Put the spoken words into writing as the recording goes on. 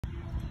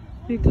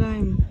We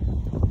climb.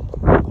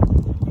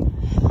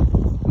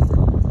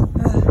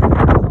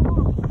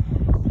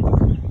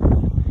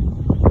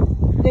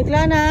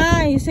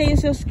 Declana, you say you're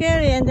so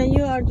scary and then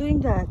you are doing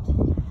that.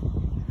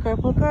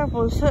 Careful,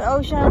 careful. So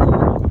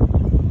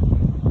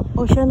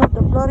ocean of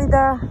the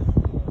Florida.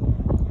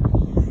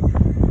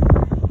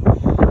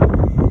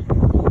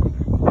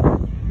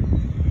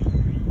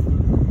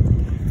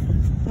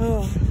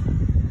 Oh.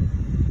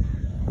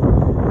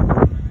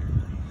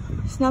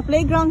 It's not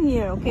playground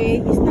here, okay?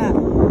 It's not.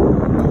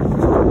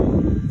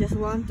 Just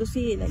want to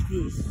see it like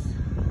this.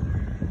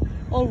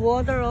 All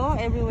water, oh,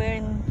 everywhere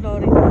in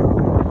Florida.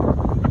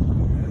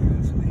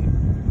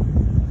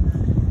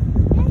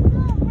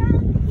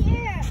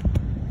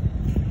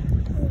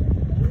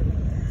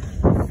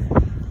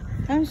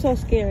 I'm so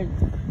scared.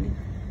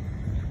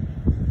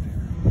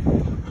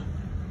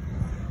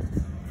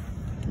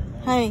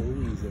 Hi.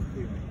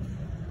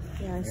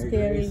 Yeah, it's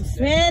scary.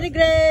 Mary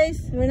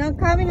Grace, we're not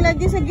coming like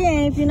this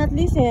again if you not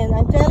listen.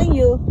 I'm telling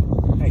you.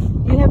 Hey.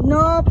 You have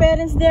no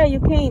parents there. You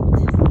can't.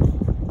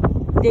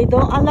 They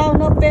don't allow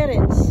no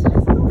parents.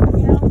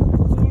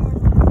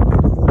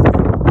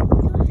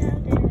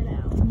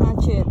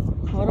 Not yet.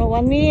 Hold on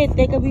 1 minute.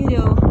 Take a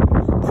video.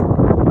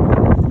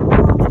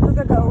 Look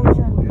at the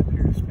ocean.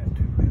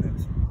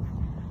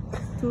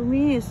 2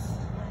 minutes.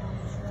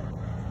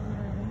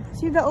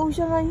 See the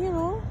ocean right here,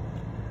 oh?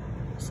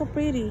 So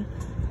pretty.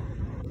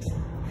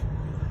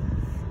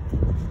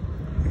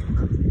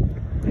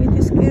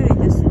 Pretty scary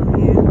just from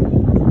here.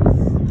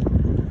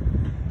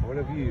 What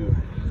a view.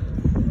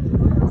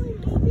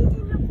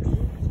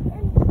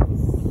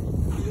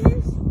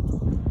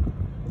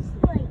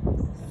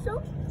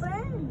 So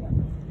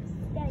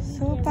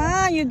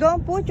fun. You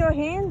don't put your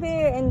hand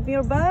there and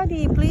your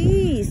body,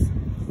 please.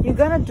 You're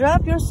gonna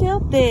drop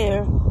yourself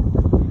there.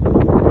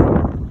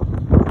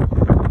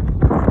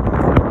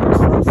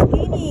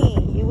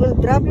 You will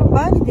drop your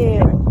body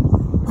there.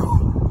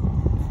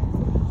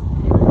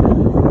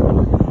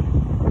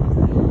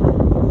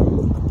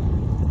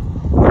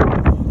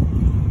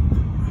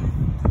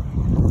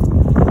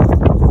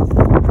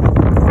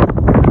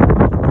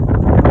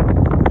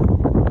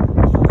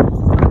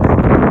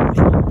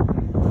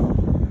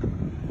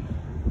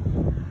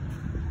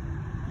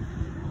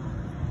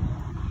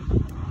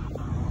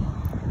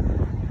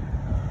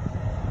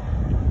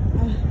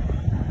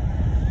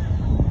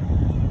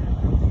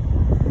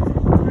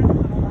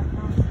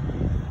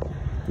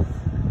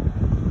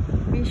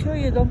 Be sure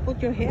you don't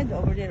put your head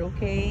over there,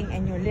 okay?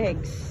 And your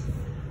legs.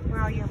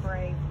 Wow, you're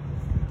brave.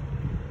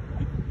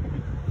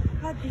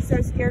 I'd be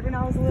so scared when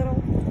I was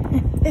little.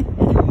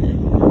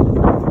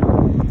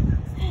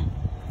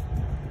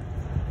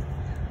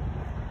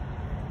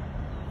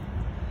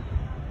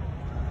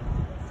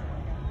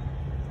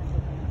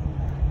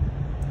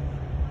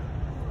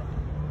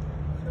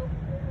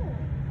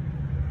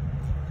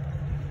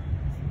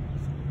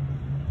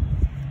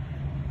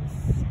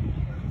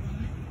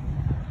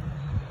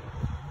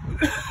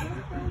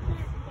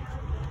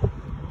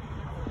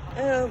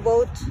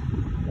 Boat.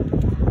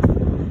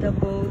 The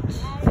boat.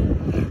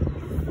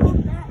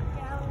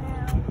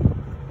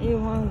 You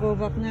want to go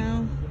back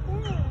now?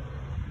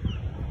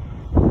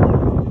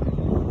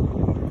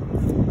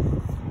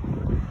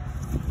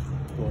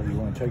 Or do you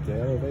want to take the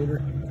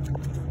elevator?